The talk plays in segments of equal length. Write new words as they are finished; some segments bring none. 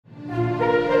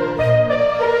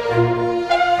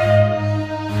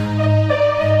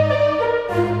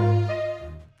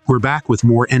back with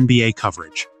more NBA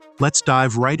coverage. Let's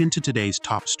dive right into today's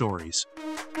top stories.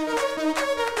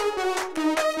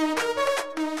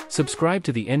 Subscribe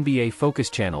to the NBA Focus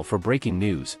channel for breaking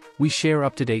news. We share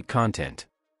up-to-date content.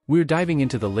 We're diving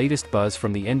into the latest buzz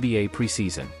from the NBA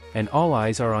preseason, and all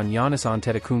eyes are on Giannis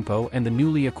Antetokounmpo and the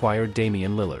newly acquired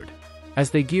Damian Lillard. As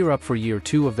they gear up for year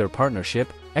 2 of their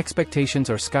partnership, expectations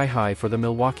are sky-high for the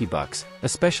Milwaukee Bucks,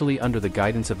 especially under the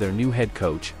guidance of their new head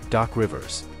coach, Doc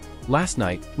Rivers. Last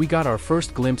night, we got our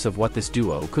first glimpse of what this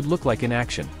duo could look like in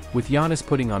action, with Giannis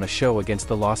putting on a show against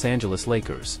the Los Angeles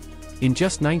Lakers. In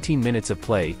just 19 minutes of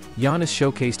play, Giannis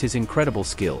showcased his incredible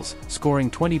skills,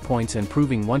 scoring 20 points and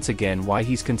proving once again why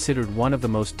he's considered one of the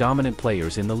most dominant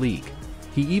players in the league.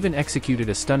 He even executed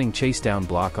a stunning chase-down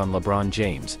block on LeBron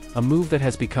James, a move that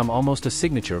has become almost a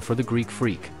signature for the Greek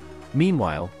freak.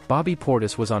 Meanwhile, Bobby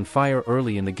Portis was on fire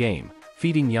early in the game,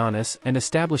 feeding Giannis and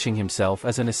establishing himself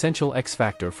as an essential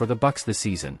X-factor for the Bucks this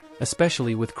season,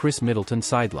 especially with Chris Middleton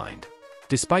sidelined.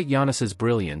 Despite Giannis's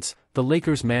brilliance, the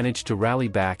Lakers managed to rally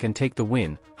back and take the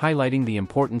win, highlighting the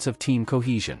importance of team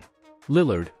cohesion.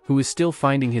 Lillard, who is still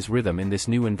finding his rhythm in this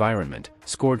new environment,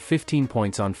 scored 15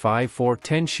 points on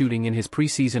 5-for-10 shooting in his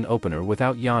preseason opener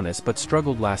without Giannis but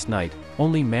struggled last night,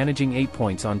 only managing 8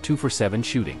 points on 2-for-7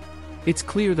 shooting. It's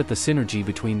clear that the synergy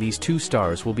between these two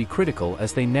stars will be critical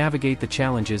as they navigate the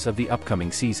challenges of the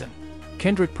upcoming season.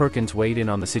 Kendrick Perkins weighed in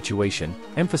on the situation,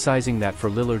 emphasizing that for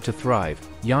Lillard to thrive,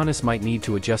 Giannis might need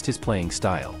to adjust his playing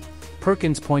style.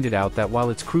 Perkins pointed out that while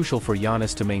it's crucial for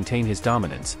Giannis to maintain his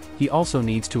dominance, he also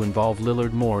needs to involve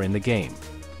Lillard more in the game.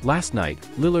 Last night,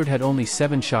 Lillard had only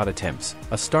 7 shot attempts,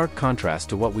 a stark contrast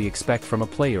to what we expect from a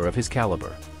player of his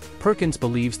caliber. Perkins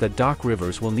believes that Doc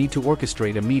Rivers will need to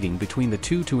orchestrate a meeting between the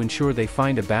two to ensure they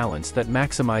find a balance that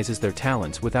maximizes their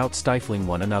talents without stifling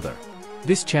one another.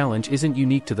 This challenge isn't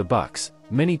unique to the Bucks.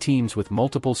 Many teams with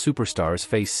multiple superstars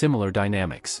face similar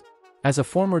dynamics. As a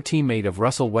former teammate of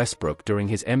Russell Westbrook during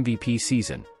his MVP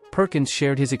season, Perkins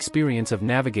shared his experience of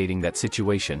navigating that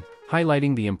situation,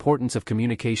 highlighting the importance of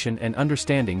communication and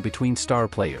understanding between star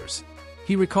players.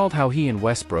 He recalled how he and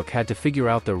Westbrook had to figure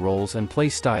out their roles and play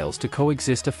styles to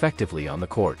coexist effectively on the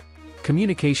court.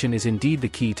 Communication is indeed the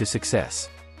key to success.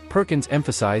 Perkins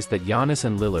emphasized that Giannis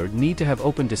and Lillard need to have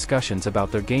open discussions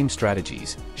about their game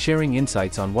strategies, sharing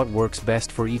insights on what works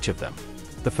best for each of them.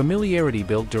 The familiarity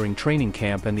built during training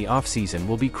camp and the offseason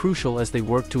will be crucial as they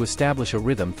work to establish a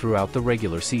rhythm throughout the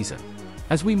regular season.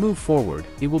 As we move forward,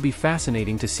 it will be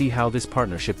fascinating to see how this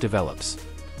partnership develops.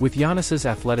 With Giannis's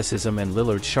athleticism and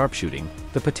Lillard's sharpshooting,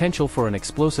 the potential for an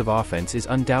explosive offense is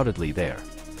undoubtedly there.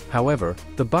 However,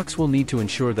 the Bucks will need to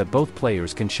ensure that both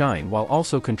players can shine while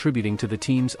also contributing to the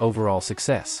team's overall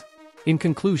success. In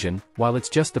conclusion, while it's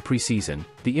just the preseason,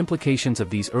 the implications of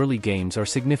these early games are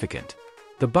significant.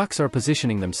 The Bucks are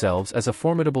positioning themselves as a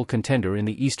formidable contender in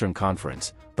the Eastern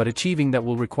Conference, but achieving that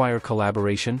will require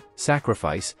collaboration,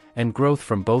 sacrifice, and growth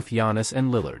from both Giannis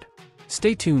and Lillard.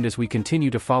 Stay tuned as we continue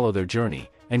to follow their journey,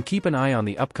 and keep an eye on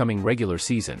the upcoming regular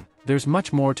season. There's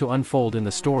much more to unfold in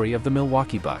the story of the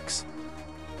Milwaukee Bucks.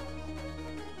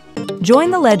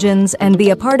 Join the legends and be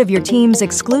a part of your team's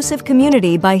exclusive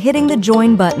community by hitting the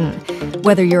join button.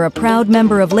 Whether you're a proud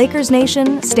member of Lakers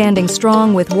Nation, standing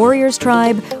strong with Warriors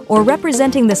Tribe, or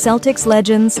representing the Celtics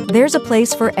legends, there's a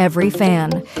place for every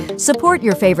fan. Support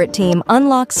your favorite team,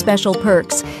 unlock special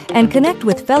perks, and connect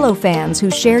with fellow fans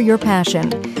who share your passion.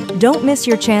 Don't miss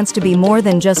your chance to be more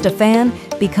than just a fan.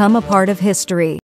 Become a part of history.